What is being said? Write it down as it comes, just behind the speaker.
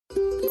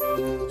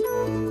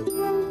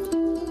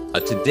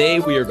Today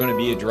we are going to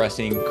be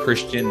addressing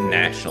Christian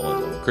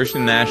nationalism.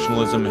 Christian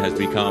nationalism has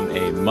become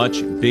a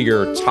much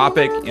bigger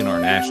topic in our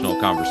national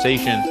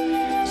conversation,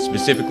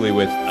 specifically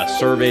with a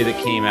survey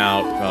that came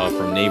out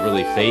from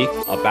Neighborly Faith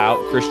about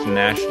Christian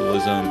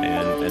nationalism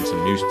and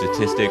some new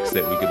statistics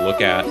that we could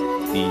look at.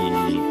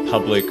 The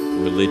Public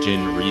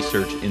Religion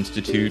Research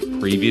Institute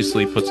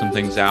previously put some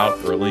things out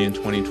early in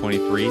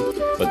 2023,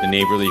 but the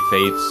Neighborly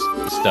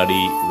Faith's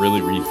study really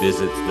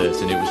revisits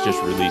this, and it was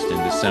just released in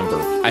December.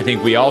 I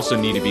think we also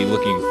need to be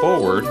looking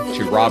forward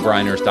to Rob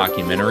Reiner's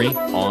documentary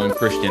on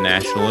Christian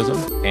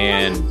nationalism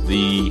and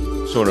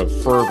the sort of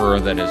fervor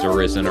that has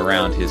arisen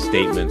around his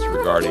statements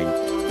regarding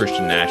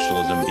Christian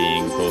nationalism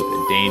being both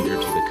a danger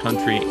to the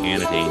country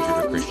and a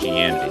danger to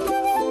Christianity.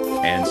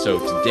 And so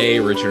today,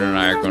 Richard and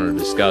I are going to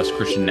discuss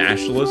Christian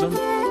nationalism.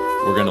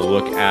 We're going to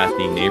look at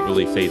the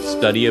Neighborly Faith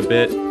study a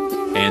bit.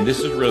 And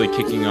this is really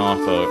kicking off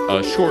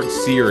a short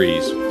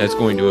series that's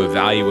going to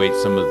evaluate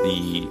some of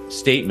the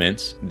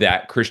statements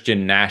that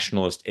Christian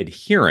nationalist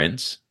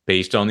adherents,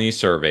 based on these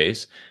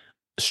surveys,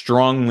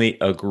 strongly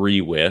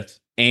agree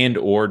with and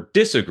or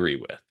disagree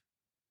with.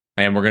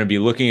 And we're going to be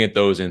looking at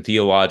those in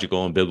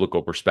theological and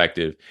biblical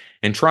perspective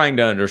and trying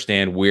to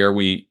understand where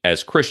we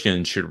as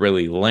Christians should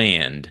really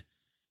land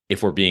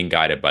if we're being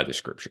guided by the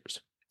scriptures.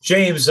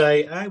 James,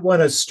 I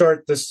want to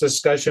start this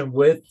discussion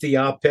with the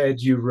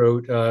op-ed you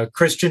wrote,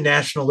 Christian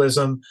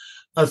Nationalism,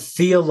 a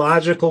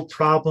Theological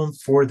Problem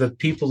for the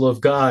People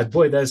of God.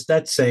 Boy,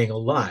 that's saying a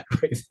lot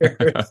right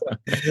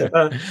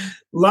there.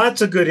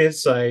 Lots of good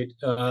insight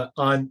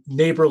on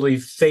Neighborly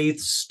Faith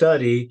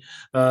study.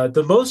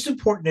 The most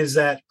important is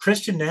that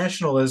Christian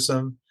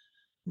nationalism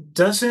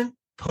doesn't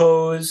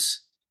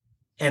pose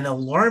an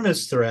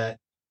alarmist threat.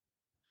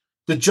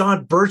 The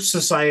John Birch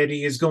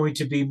Society is going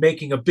to be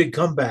making a big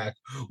comeback,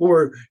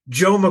 or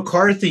Joe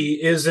McCarthy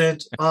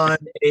isn't on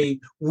a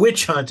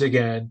witch hunt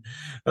again.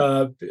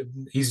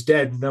 He's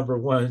dead, number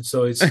one,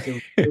 so it's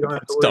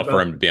tough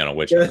for him to be on a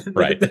witch hunt,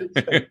 right?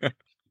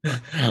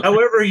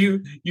 However,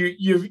 you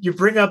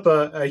bring up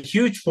a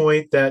huge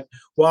point that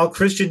while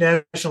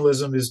Christian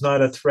nationalism is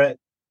not a threat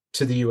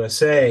to the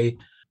USA,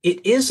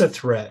 it is a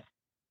threat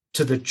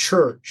to the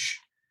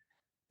church.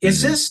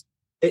 Is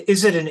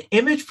it an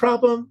image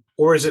problem?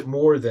 Or is it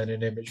more than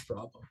an image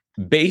problem?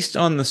 Based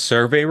on the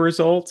survey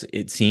results,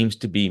 it seems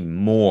to be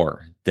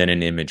more than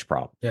an image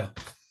problem. Yeah.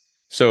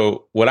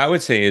 So what I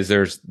would say is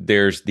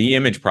there's the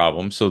image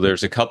problem. So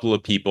there's a couple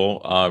of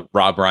people,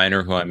 Rob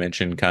Reiner, who I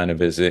mentioned kind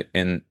of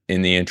in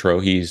the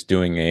intro, he's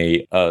doing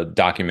a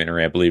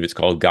documentary, I believe it's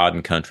called God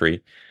and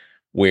Country,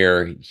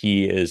 where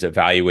he is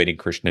evaluating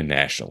Christian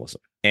nationalism.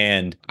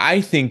 And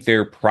I think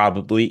there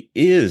probably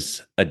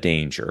is a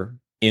danger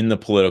in the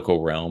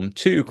political realm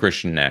to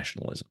Christian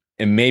nationalism.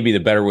 And maybe the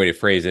better way to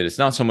phrase it, it's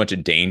not so much a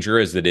danger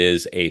as it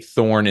is a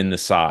thorn in the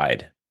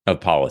side of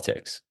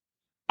politics.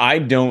 I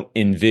don't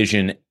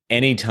envision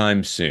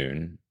anytime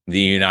soon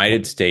the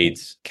United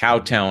States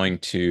kowtowing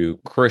to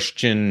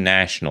Christian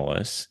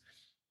nationalists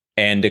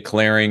and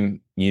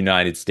declaring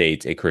United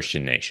States a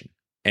Christian nation.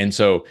 And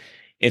so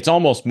it's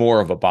almost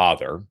more of a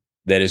bother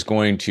that is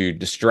going to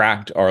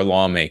distract our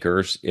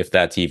lawmakers, if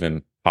that's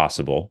even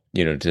possible,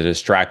 to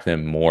distract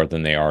them more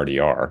than they already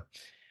are,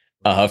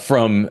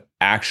 from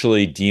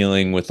actually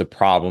dealing with the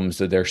problems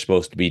that they're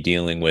supposed to be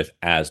dealing with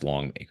as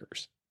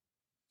lawmakers.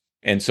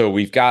 And so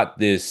we've got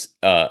this,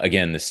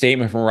 again, the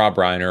statement from Rob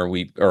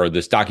Reiner, or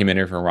this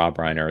documentary from Rob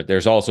Reiner.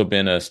 There's also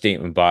been a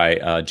statement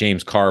by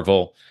James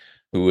Carville,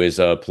 who is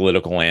a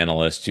political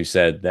analyst, who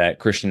said that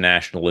Christian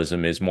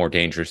nationalism is more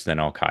dangerous than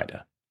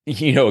Al-Qaeda.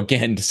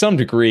 Again, to some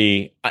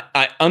degree,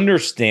 I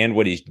understand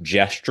what he's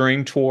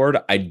gesturing toward.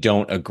 I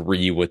don't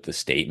agree with the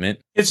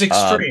statement. It's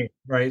extreme,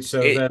 right? So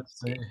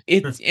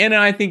and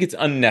I think it's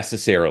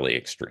unnecessarily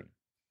extreme.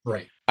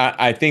 Right.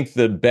 I think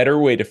the better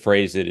way to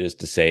phrase it is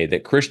to say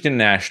that Christian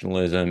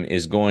nationalism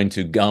is going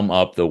to gum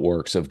up the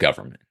works of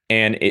government.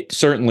 And it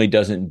certainly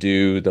doesn't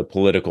do the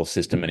political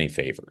system any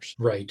favors.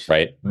 Right.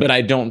 But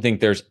I don't think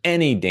there's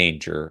any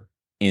danger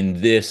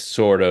in this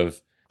sort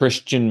of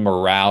Christian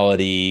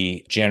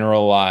morality,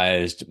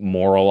 generalized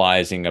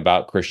moralizing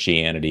about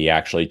Christianity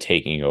actually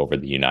taking over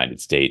the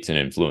United States and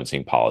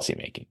influencing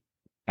policymaking.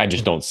 I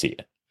just don't see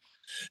it.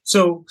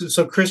 So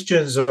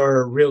Christians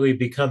are really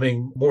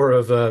becoming more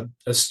of a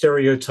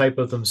stereotype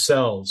of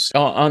themselves.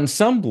 On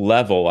some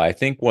level, I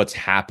think what's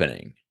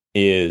happening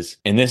is,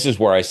 and this is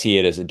where I see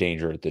it as a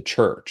danger at the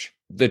church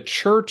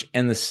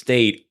and the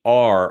state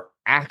are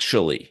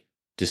actually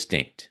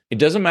distinct. It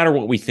doesn't matter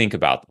what we think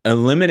about them.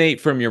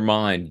 Eliminate from your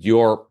mind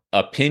your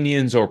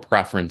opinions or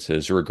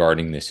preferences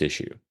regarding this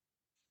issue.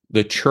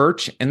 The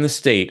church and the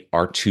state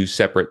are two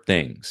separate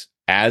things,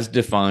 as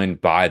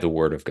defined by the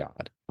Word of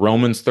God.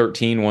 Romans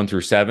 13, 1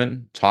 through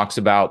 7 talks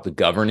about the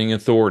governing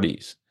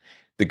authorities.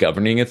 The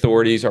governing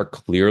authorities are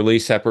clearly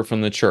separate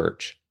from the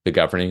church. The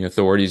governing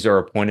authorities are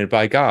appointed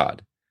by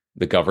God.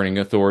 The governing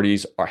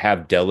authorities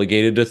have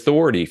delegated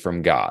authority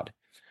from God,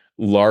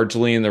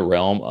 largely in the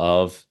realm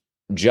of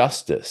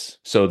justice.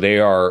 So they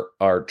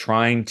are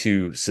trying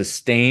to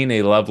sustain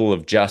a level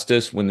of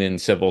justice within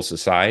civil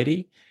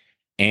society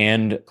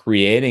and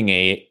creating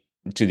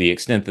to the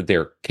extent that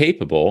they're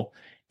capable,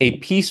 a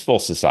peaceful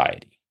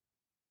society.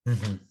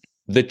 Mm-hmm.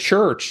 The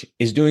church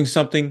is doing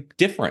something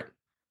different.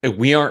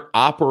 We aren't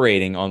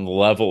operating on the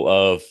level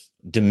of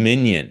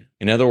dominion.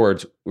 In other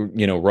words,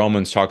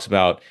 Romans talks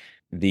about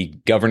the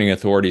governing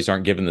authorities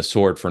aren't given the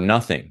sword for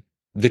nothing.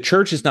 The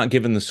church is not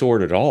given the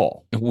sword at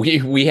all.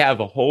 We have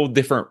a whole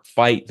different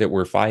fight that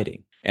we're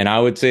fighting. And I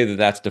would say that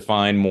that's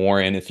defined more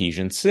in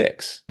Ephesians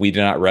 6. We do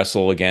not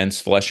wrestle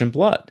against flesh and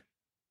blood.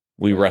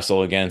 We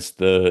wrestle against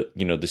the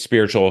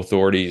spiritual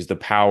authorities, the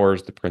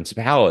powers, the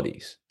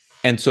principalities.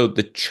 And so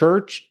the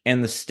church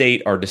and the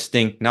state are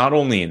distinct not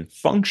only in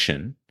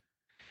function,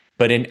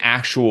 but in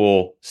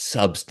actual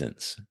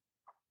substance.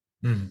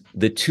 Mm.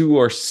 The two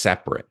are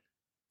separate.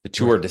 The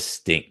two are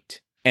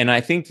distinct. And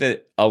I think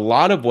that a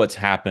lot of what's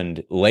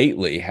happened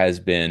lately has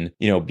been,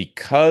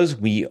 because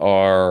we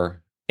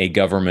are a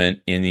government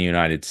in the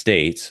United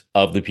States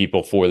of the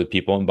people, for the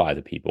people, and by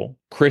the people,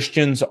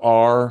 Christians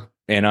are,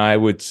 and I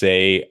would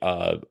say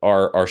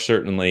are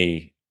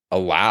certainly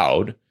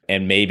allowed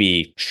and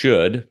maybe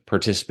should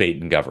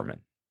participate in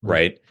government,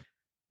 right?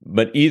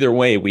 But either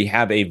way, we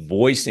have a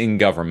voice in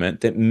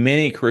government that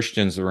many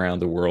Christians around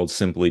the world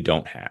simply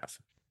don't have.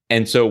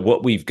 And so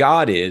what we've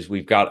got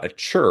a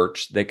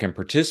church that can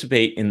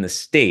participate in the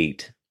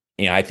state.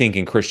 I think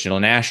in Christian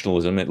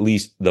nationalism, at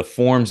least the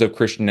forms of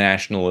Christian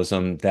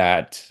nationalism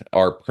that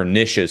are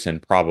pernicious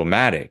and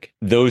problematic,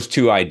 those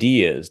two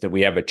ideas, that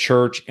we have a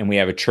church and we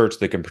have a church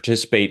that can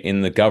participate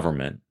in the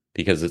government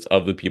because it's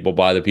of the people,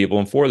 by the people,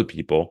 and for the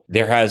people,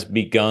 there has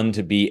begun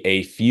to be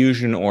a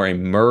fusion or a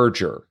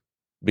merger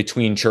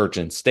between church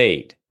and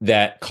state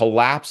that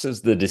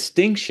collapses the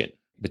distinction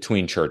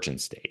between church and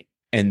state.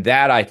 And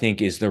that, I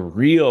think, is the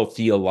real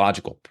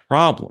theological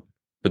problem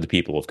for the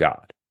people of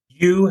God.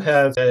 You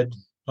have said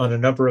on a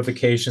number of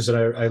occasions,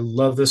 and I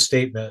love this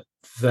statement,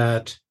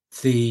 that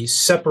the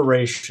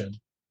separation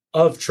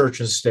of church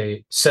and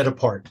state, set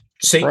apart,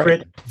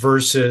 sacred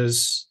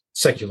versus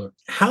secular.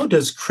 How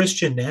does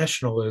Christian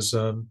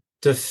nationalism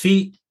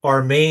defeat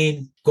our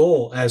main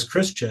goal as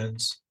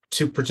Christians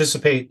to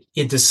participate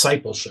in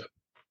discipleship?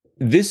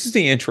 This is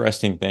the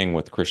interesting thing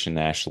with Christian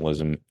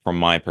nationalism from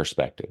my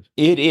perspective.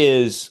 It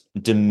is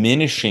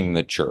diminishing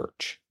the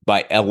church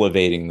by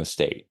elevating the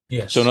state.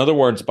 Yes. So in other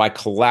words, by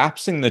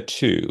collapsing the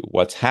two,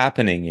 what's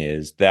happening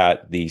is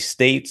that the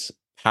state's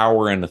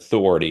power and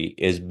authority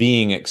is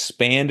being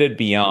expanded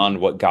beyond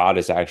what God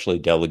has actually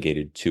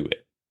delegated to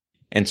it.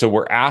 And so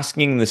we're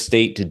asking the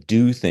state to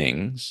do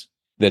things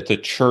that the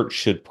church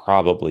should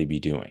probably be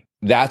doing.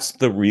 That's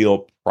the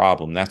real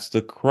problem. That's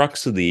the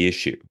crux of the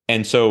issue.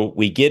 And so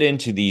we get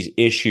into these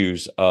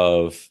issues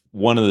of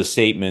one of the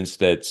statements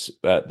that's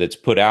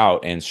put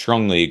out and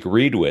strongly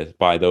agreed with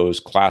by those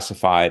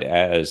classified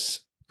as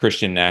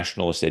Christian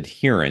nationalist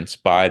adherents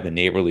by the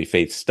Neighborly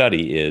Faith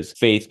Study is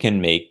faith can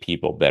make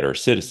people better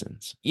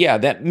citizens. Yeah,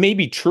 that may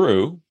be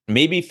true.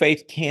 Maybe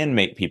faith can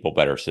make people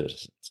better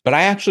citizens, but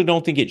I actually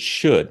don't think it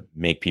should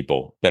make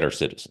people better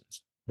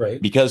citizens.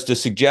 Right. Because to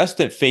suggest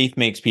that faith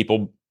makes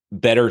people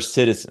better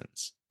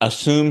citizens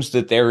assumes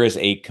that there is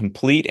a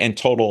complete and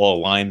total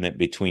alignment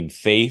between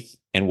faith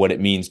and what it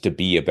means to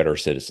be a better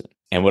citizen.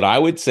 And what I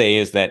would say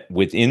is that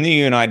within the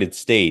United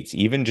States,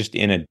 even just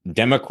in a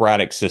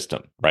democratic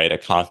system, right, a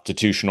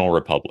constitutional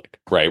republic,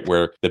 right,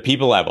 where the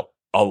people have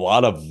a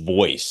lot of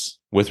voice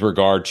with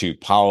regard to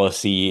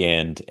policy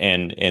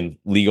and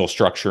legal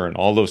structure and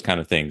all those kind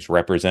of things,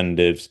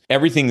 representatives,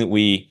 everything that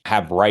we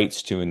have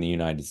rights to in the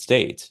United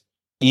States,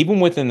 even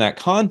within that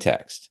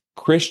context,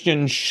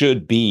 Christians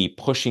should be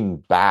pushing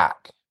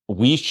back.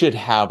 We should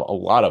have a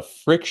lot of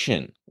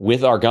friction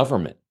with our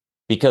government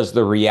because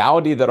the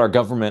reality that our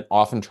government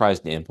often tries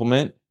to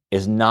implement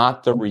is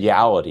not the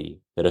reality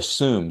that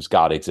assumes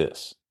God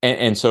exists.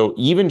 And so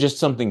even just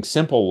something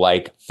simple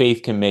like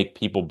faith can make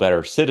people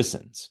better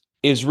citizens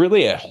is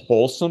really a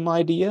wholesome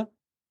idea.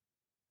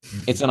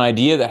 It's an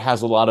idea that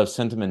has a lot of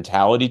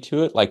sentimentality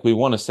to it. Like we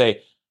want to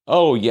say,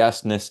 oh,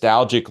 yes,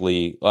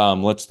 nostalgically,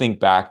 let's think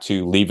back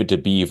to Leave It to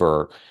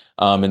Beaver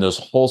in those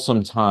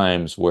wholesome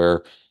times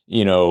where,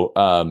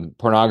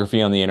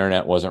 pornography on the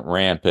internet wasn't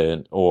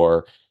rampant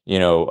or,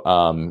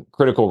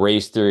 critical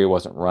race theory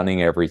wasn't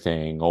running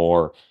everything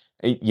or,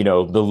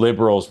 the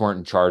liberals weren't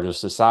in charge of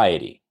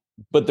society.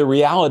 But the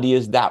reality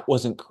is that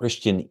wasn't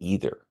Christian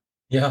either.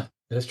 Yeah,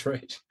 that's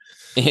right.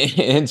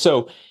 And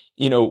so,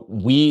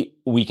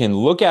 we can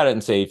look at it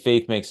and say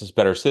faith makes us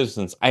better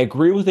citizens. I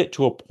agree with it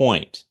to a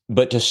point,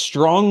 but to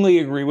strongly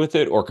agree with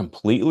it or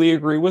completely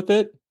agree with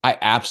it, I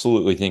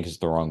absolutely think is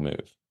the wrong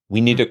move.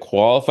 We need to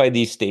qualify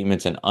these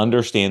statements and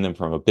understand them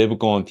from a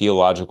biblical and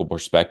theological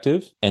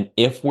perspective. And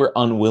if we're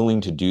unwilling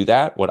to do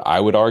that, what I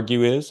would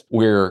argue is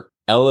we're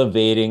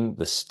elevating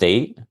the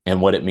state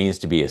and what it means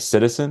to be a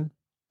citizen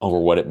over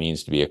what it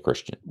means to be a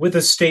Christian. With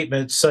a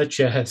statement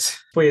such as,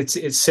 boy,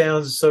 it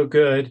sounds so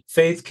good,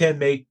 faith can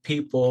make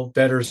people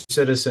better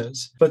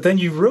citizens. But then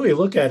you really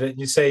look at it and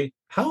you say,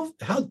 how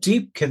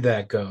deep can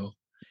that go?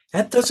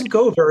 That doesn't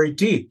go very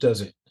deep,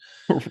 does it?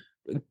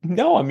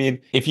 No, I mean,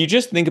 if you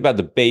just think about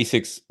the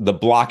basics, the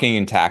blocking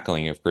and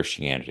tackling of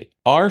Christianity,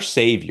 our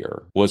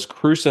Savior was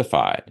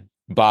crucified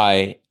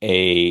by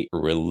a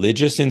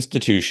religious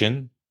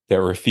institution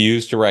that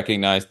refused to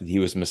recognize that he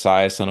was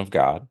Messiah, Son of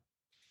God,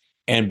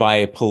 and by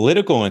a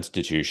political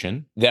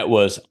institution that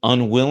was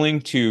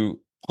unwilling to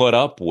put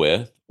up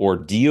with or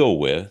deal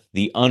with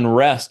the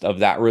unrest of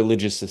that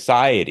religious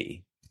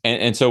society.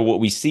 And so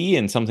what we see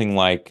in something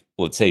like,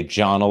 let's say,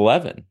 John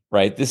 11,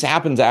 right? This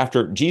happens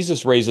after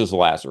Jesus raises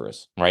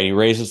Lazarus, right? He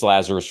raises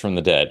Lazarus from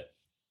the dead.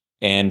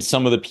 And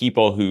some of the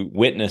people who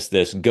witness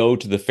this go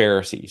to the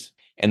Pharisees.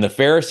 And the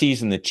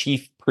Pharisees and the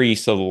chief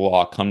priests of the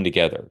law come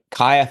together.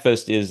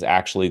 Caiaphas is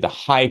actually the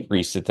high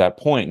priest at that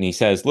point, and he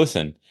says,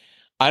 listen,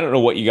 I don't know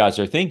what you guys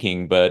are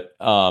thinking, but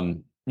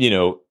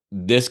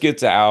this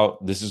gets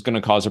out. This is going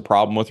to cause a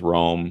problem with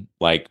Rome.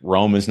 Like,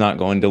 Rome is not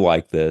going to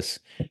like this.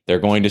 They're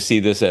going to see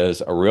this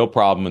as a real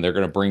problem, and they're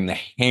going to bring the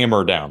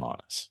hammer down on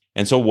us.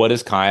 And so what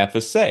does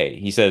Caiaphas say?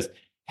 He says,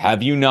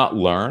 have you not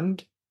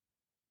learned,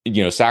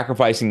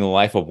 sacrificing the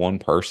life of one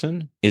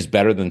person is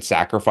better than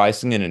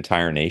sacrificing an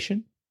entire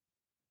nation?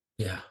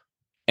 Yeah.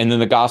 And then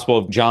the Gospel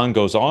of John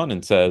goes on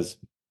and says,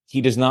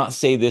 he does not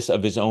say this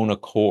of his own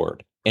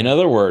accord. In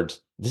other words,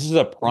 this is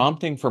a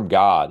prompting from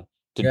God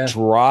to Yeah.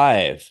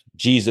 drive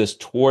Jesus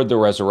toward the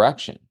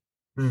resurrection.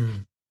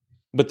 Mm.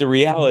 But the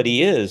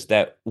reality is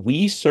that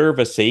we serve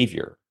a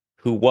Savior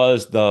who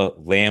was the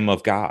Lamb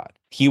of God.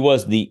 He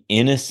was the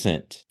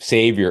innocent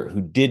Savior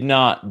who did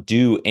not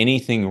do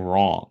anything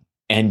wrong,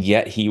 and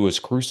yet he was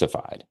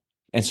crucified.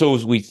 And so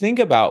as we think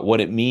about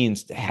what it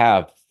means to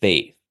have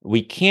faith,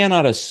 we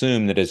cannot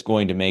assume that it's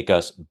going to make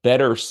us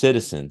better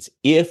citizens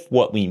if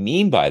what we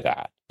mean by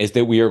that is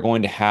that we are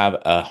going to have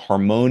a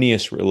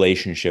harmonious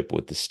relationship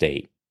with the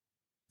state.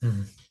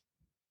 Mm.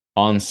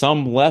 On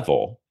some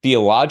level,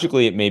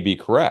 theologically, it may be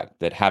correct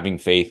that having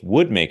faith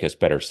would make us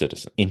better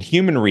citizens. In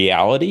human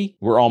reality,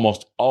 we're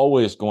almost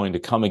always going to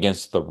come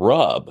against the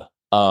rub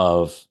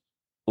of,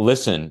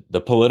 listen,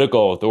 the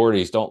political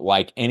authorities don't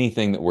like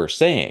anything that we're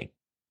saying.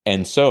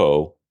 And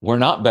so we're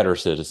not better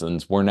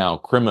citizens. We're now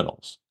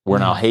criminals. We're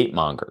now hate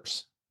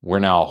mongers. We're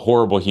now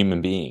horrible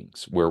human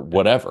beings. We're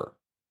whatever.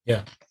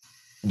 Yeah.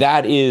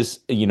 That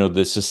is,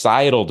 the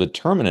societal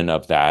determinant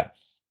of that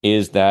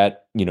is that,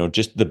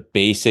 just the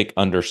basic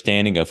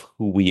understanding of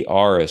who we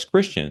are as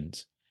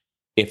Christians.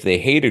 If they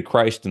hated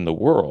Christ in the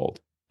world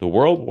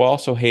will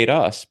also hate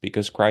us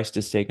because Christ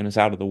has taken us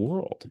out of the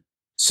world.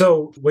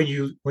 So when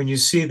you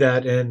see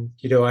that, and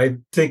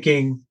I'm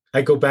thinking,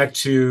 I go back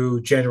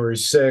to January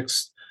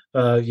 6th,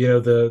 the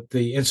Yep.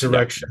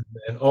 insurrection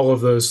and all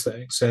of those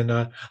things, and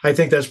I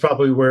think that's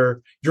probably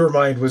where your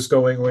mind was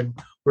going when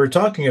we were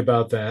talking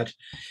about that.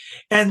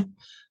 And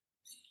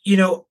you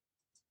know,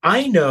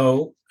 I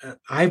know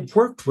I've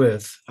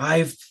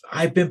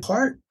been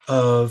part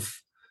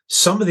of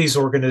some of these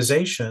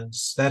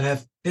organizations that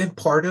have been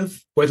part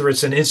of, whether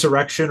it's an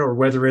insurrection or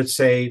whether it's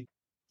a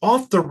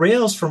off the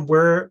rails from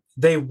where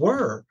they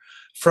were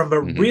from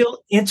a Mm-hmm. real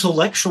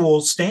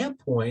intellectual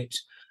standpoint.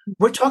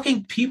 We're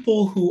talking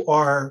people who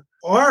are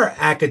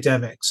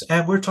academics,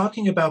 and we're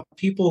talking about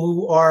people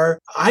who are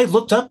I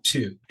looked up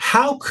to.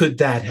 How could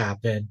that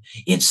happen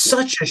in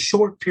such a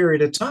short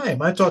period of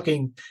time? I'm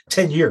talking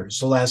 10 years,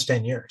 the last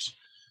 10 years.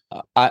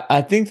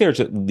 I think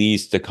there's at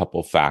least a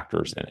couple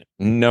factors in it.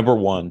 Number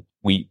one,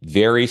 we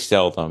very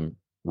seldom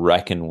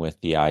reckon with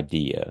the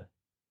idea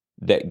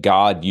that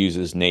God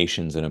uses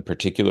nations in a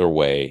particular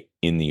way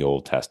in the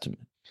Old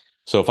Testament.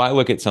 So if I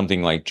look at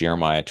something like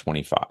Jeremiah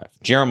 25,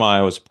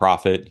 Jeremiah was a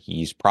prophet.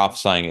 He's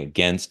prophesying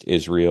against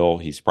Israel.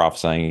 He's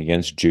prophesying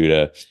against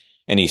Judah.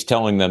 And he's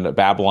telling them that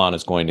Babylon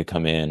is going to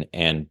come in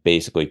and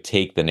basically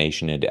take the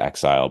nation into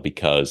exile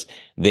because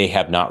they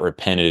have not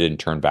repented and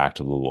turned back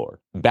to the Lord.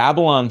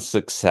 Babylon's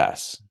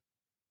success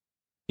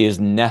is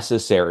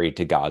necessary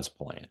to God's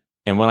plan.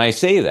 And when I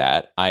say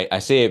that, I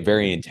say it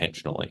very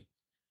intentionally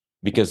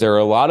because there are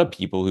a lot of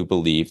people who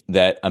believe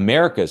that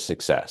America's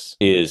success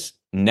is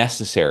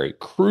necessary,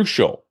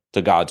 crucial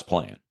to God's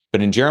plan.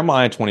 But in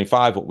Jeremiah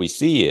 25, what we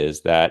see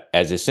is that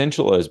as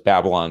essential as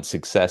Babylon's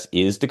success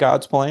is to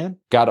God's plan,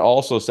 God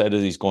also said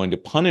that he's going to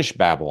punish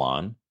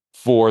Babylon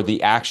for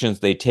the actions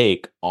they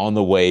take on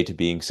the way to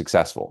being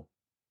successful.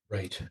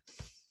 Right.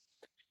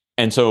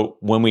 And so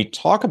when we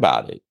talk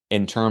about it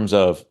in terms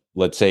of,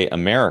 let's say,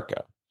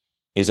 America,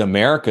 is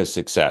America's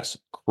success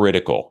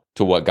critical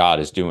to what God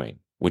is doing?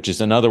 Which is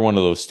another one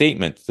of those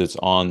statements that's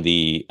on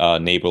the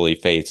Neighborly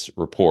Faiths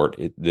report.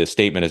 The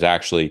statement is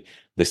actually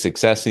the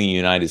success in the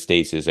United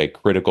States is a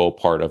critical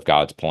part of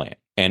God's plan.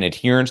 And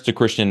adherents to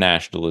Christian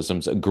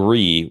nationalisms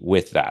agree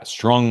with that,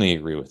 strongly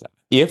agree with that.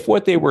 If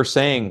what they were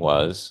saying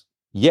was,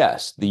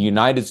 yes, the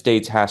United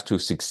States has to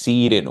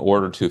succeed in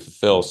order to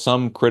fulfill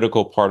some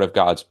critical part of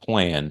God's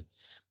plan,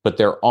 but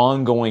their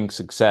ongoing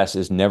success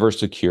is never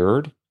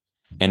secured.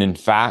 And in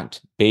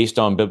fact, based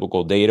on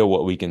biblical data,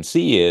 what we can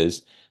see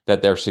is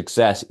that their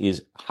success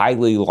is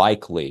highly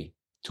likely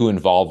to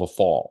involve a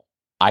fall.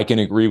 I can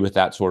agree with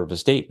that sort of a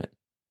statement.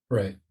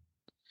 Right.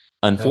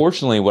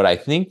 Unfortunately, what I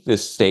think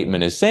this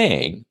statement is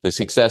saying, the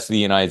success of the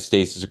United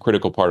States is a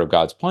critical part of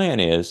God's plan,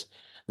 is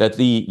that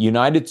the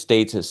United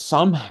States has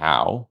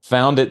somehow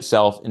found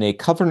itself in a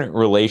covenant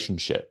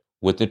relationship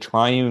with the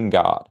triune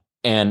God.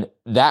 And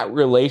that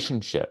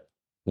relationship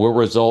will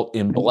result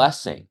in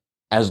blessing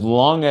as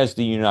long as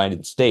the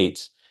United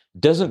States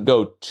doesn't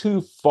go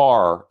too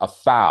far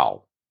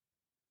afoul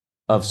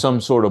of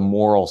some sort of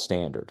moral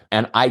standard.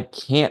 And I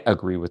can't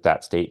agree with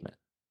that statement.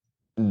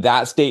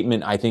 That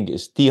statement, I think,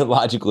 is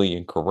theologically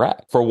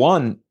incorrect. For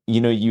one,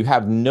 you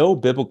have no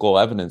biblical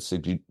evidence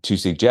to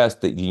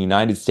suggest that the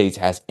United States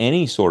has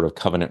any sort of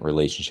covenant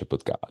relationship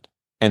with God.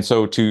 And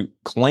so to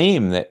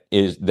claim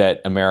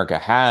that America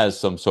has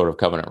some sort of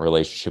covenant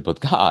relationship with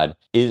God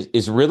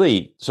is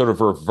really sort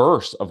of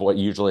reverse of what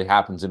usually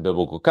happens in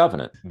biblical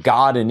covenant.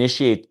 God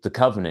initiates the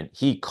covenant.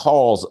 He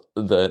calls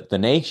the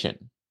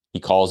nation. He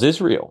calls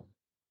Israel.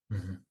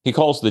 Mm-hmm. He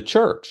calls the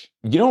church.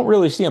 You don't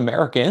really see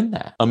America in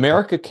that.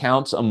 America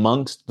counts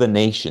amongst the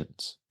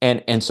nations.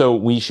 And so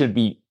we should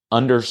be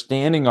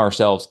understanding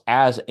ourselves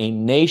as a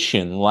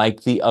nation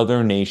like the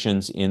other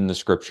nations in the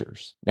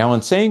scriptures. Now,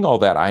 in saying all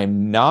that, I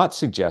am not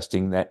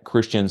suggesting that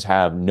Christians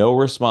have no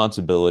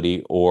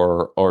responsibility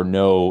or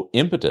no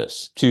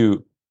impetus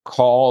to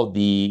call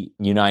the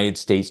United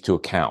States to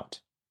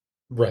account.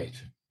 Right.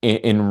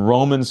 In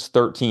Romans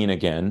 13,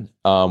 again,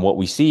 what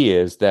we see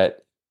is that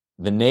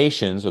the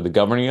nations or the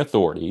governing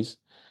authorities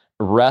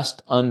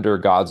rest under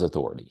God's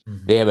authority.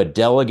 Mm-hmm. They have a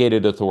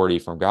delegated authority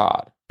from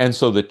God. And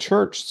so the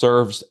church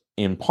serves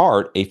in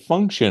part a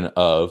function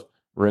of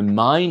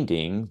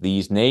reminding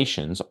these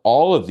nations,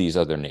 all of these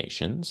other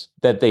nations,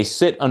 that they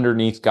sit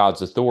underneath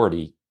God's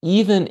authority,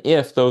 even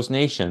if those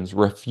nations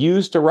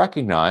refuse to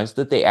recognize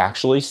that they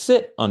actually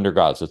sit under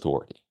God's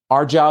authority.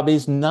 Our job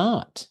is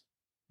not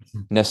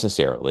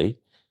necessarily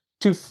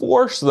to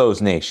force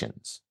those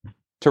nations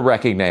to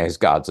recognize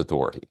God's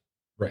authority.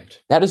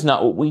 Right. That is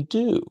not what we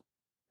do.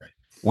 Right.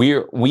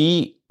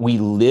 We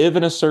live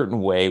in a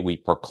certain way. We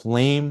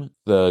proclaim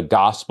the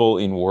gospel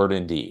in word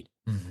and deed.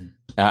 Mm-hmm.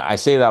 I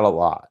say that a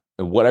lot.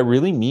 And what I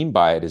really mean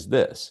by it is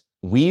this.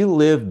 We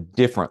live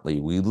differently.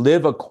 We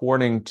live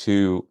according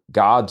to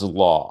God's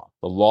law,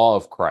 the law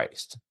of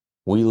Christ.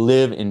 We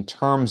live in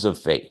terms of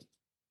faith.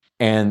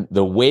 And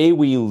the way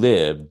we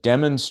live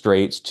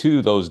demonstrates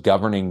to those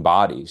governing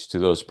bodies, to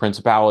those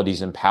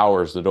principalities and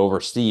powers that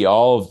oversee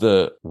all of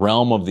the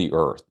realm of the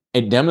earth,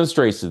 it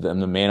demonstrates to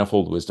them the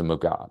manifold wisdom of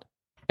God.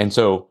 And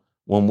so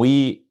when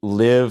we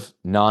live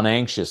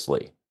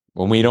non-anxiously,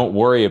 when we don't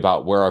worry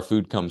about where our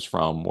food comes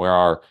from,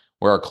 where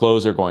our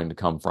clothes are going to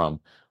come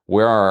from,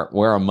 where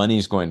our money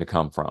is going to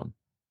come from,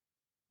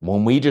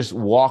 when we just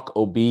walk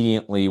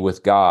obediently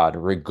with God,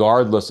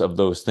 regardless of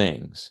those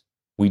things,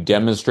 we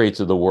demonstrate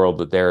to the world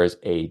that there is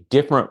a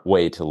different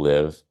way to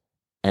live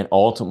and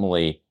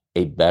ultimately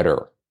a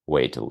better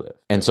way to live.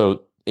 And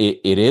so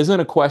it isn't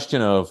a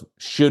question of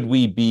should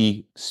we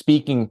be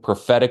speaking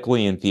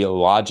prophetically and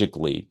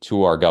theologically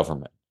to our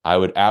government. I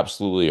would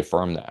absolutely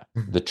affirm that.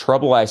 Mm-hmm. The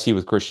trouble I see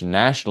with Christian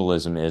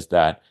nationalism is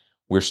that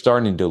we're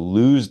starting to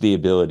lose the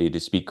ability to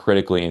speak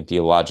critically and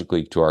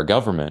theologically to our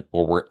government,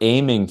 or we're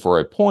aiming for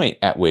a point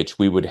at which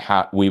we would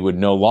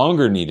no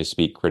longer need to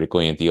speak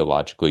critically and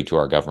theologically to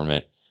our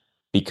government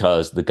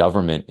because the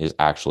government is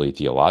actually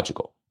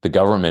theological. The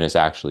government is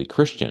actually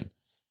Christian.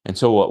 And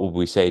so what would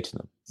we say to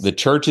them? The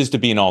church is to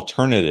be an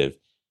alternative.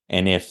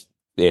 And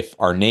if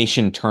our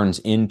nation turns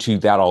into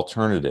that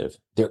alternative,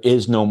 there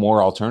is no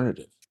more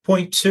alternative.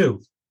 Point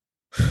 2.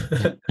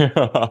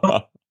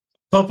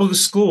 Public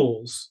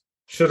schools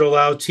should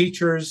allow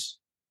teachers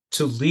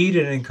to lead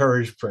and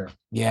encourage prayer.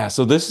 Yeah,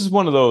 so this is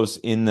one of those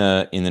in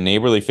the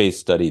neighborly faith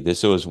study.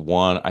 This was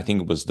one, I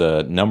think it was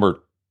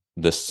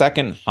the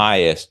second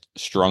highest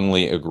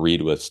strongly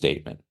agreed with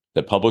statement,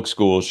 that public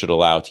schools should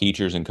allow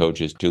teachers and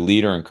coaches to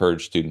lead or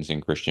encourage students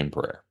in Christian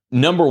prayer.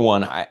 Number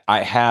one,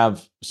 I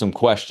have some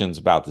questions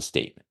about the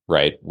statement,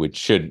 right? Which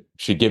should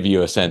give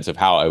you a sense of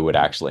how I would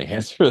actually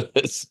answer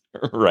this,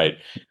 right?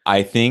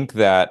 I think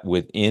that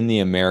within the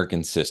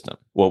American system,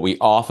 what we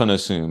often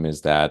assume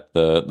is that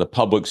the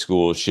public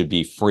schools should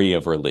be free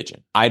of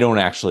religion. I don't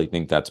actually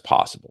think that's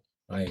possible.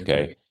 I agree.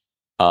 Okay.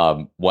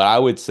 What I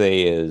would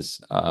say is,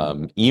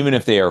 even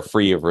if they are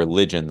free of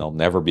religion, they'll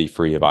never be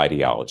free of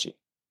ideology.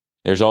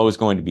 There's always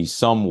going to be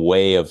some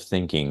way of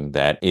thinking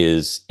that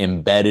is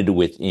embedded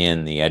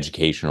within the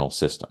educational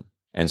system.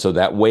 And so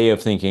that way of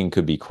thinking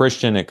could be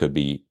Christian, it could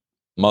be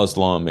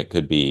Muslim, it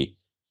could be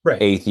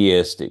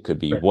atheist, it could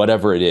be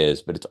whatever it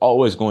is, but it's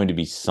always going to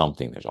be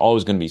something. There's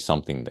always going to be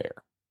something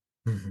there.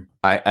 Mm-hmm.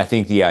 I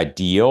think the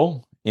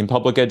ideal in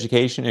public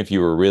education, if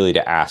you were really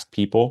to ask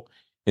people,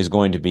 is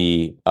going to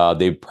be,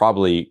 they'd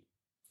probably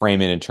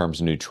frame it in terms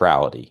of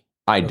neutrality.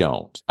 I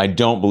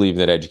don't believe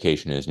that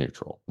education is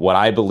neutral. What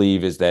I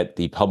believe is that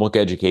the public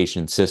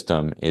education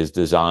system is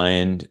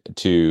designed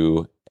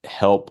to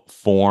help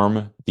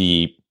form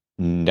the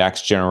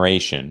next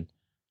generation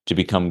to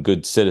become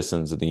good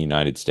citizens of the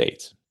United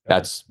States.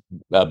 That's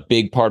a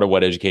big part of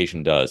what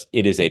education does.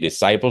 It is a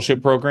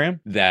discipleship program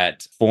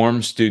that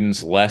forms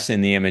students less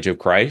in the image of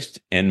Christ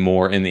and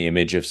more in the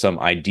image of some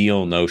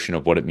ideal notion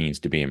of what it means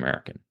to be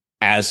American.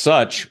 As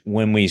such,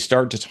 when we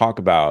start to talk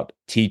about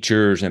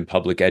teachers and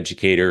public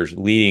educators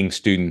leading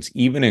students,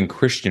 even in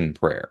Christian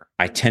prayer,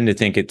 I tend to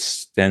think it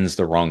sends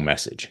the wrong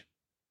message.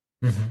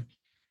 Mm-hmm.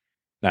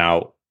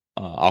 Now,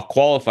 I'll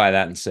qualify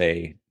that and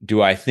say,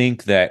 do I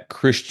think that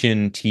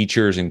Christian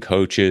teachers and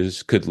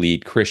coaches could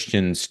lead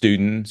Christian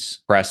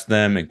students, press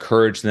them,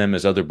 encourage them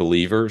as other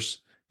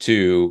believers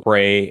to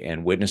pray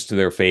and witness to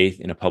their faith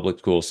in a public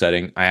school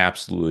setting? I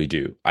absolutely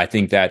do. I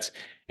think that's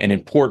an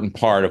important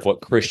part of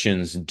what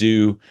Christians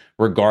do,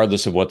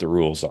 regardless of what the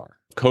rules are.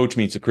 Coach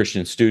meets a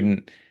Christian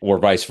student or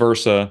vice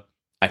versa.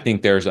 I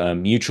think there's a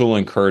mutual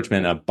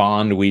encouragement, a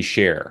bond we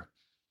share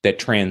that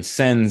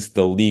transcends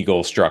the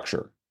legal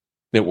structure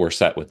that we're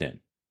set within.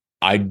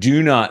 I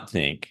do not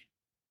think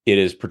it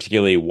is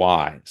particularly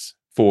wise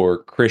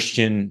for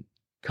Christian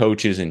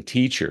coaches and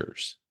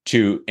teachers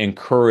to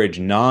encourage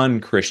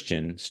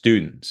non-Christian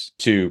students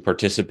to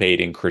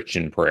participate in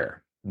Christian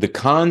prayer. The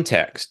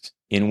context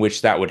in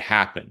which that would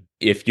happen,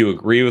 if you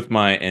agree with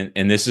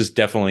and this is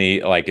definitely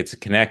like it's a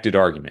connected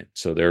argument,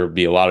 so there would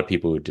be a lot of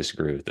people who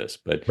disagree with this,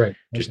 but right.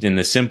 Just in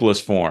the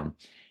simplest form,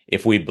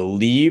 if we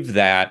believe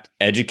that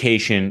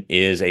education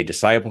is a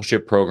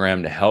discipleship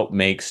program to help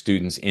make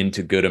students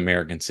into good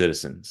American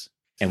citizens,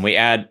 and we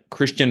add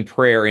Christian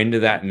prayer into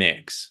that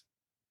mix,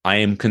 I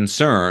am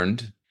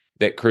concerned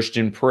that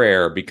Christian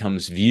prayer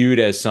becomes viewed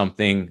as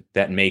something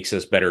that makes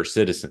us better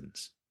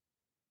citizens.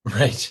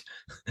 Right.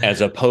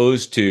 As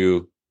opposed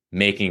to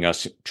making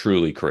us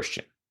truly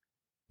Christian.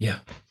 Yeah.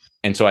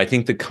 And so I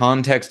think the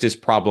context is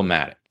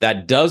problematic.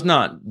 That does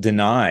not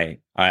deny,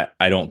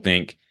 I don't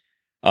think,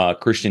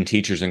 Christian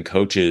teachers and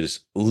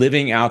coaches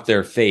living out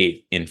their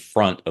faith in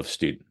front of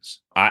students.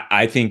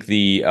 I think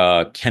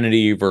the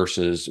Kennedy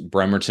versus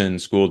Bremerton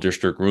school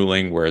district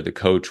ruling where the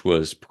coach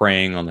was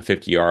praying on the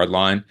 50-yard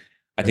line,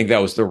 I think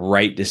that was the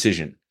right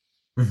decision.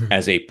 Mm-hmm.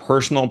 As a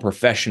personal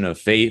profession of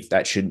faith,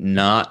 that should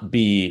not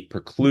be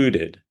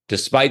precluded,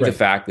 despite the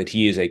fact that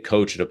he is a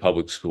coach at a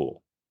public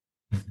school.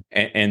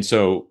 And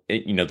so,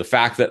 the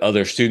fact that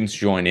other students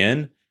join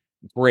in,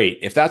 great.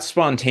 If that's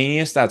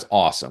spontaneous, that's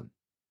awesome.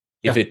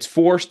 If it's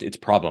forced, it's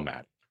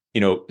problematic.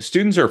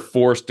 Students are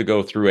forced to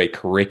go through a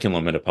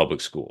curriculum at a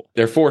public school.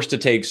 They're forced to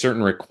take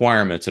certain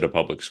requirements at a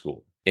public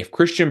school. If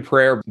Christian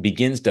prayer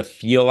begins to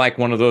feel like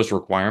one of those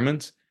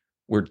requirements,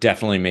 we're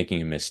definitely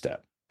making a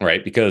misstep,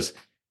 right? Because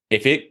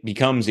if it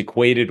becomes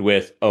equated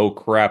with, oh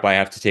crap, I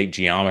have to take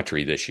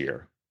geometry this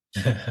year,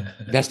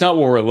 that's not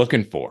what we're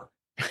looking for.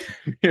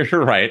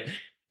 You're right.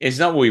 It's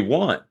not what we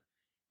want.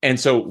 And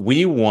so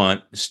we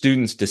want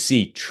students to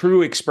see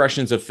true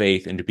expressions of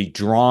faith and to be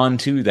drawn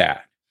to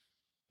that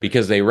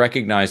because they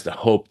recognize the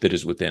hope that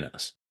is within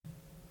us.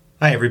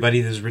 Hi,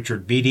 everybody. This is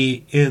Richard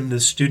Beattie in the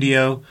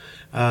studio.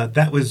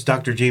 That was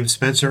Dr. James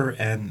Spencer,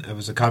 and it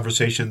was a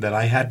conversation that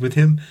I had with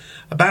him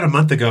about a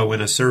month ago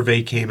when a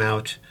survey came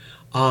out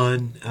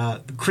on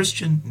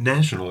Christian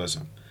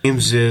nationalism.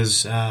 James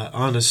is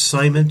on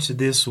assignment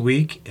this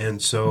week,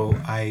 and so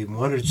I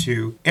wanted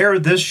to air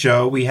this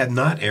show. We had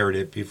not aired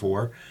it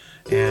before,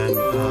 and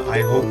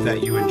I hope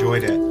that you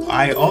enjoyed it.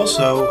 I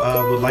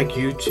also would like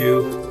you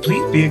to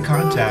please be in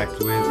contact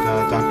with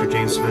Dr.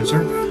 James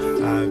Spencer.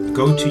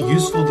 Go to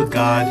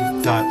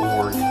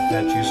usefultogod.org.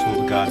 That's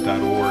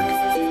usefultogod.org.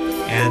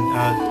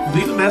 And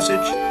leave a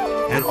message.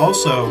 And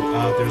also,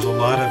 there's a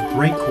lot of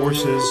great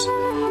courses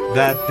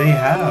that they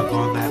have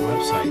on that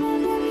website.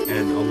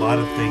 And a lot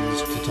of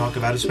things to talk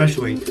about,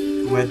 especially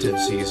Lenten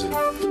season.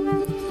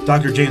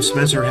 Dr. James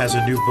Spencer has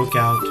a new book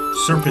out,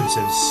 Serpents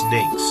and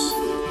Snakes.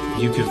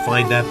 You can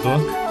find that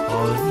book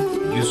on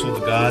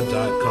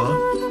usefultogod.com,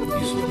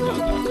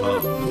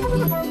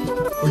 usefultogod.com.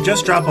 Or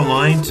just drop a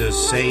line to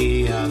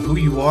say who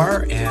you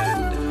are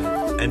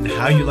and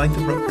how you like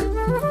the program.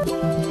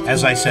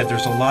 As I said,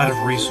 there's a lot of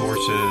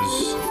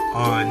resources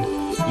on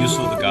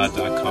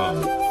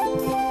usefultogod.com.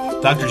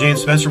 Dr.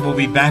 James Spencer will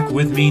be back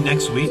with me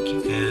next week,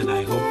 and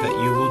I hope that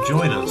you will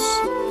join us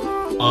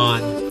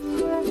on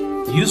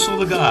Useful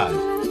to God.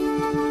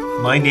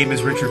 My name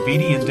is Richard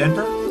Beattie in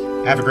Denver.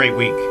 Have a great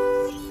week.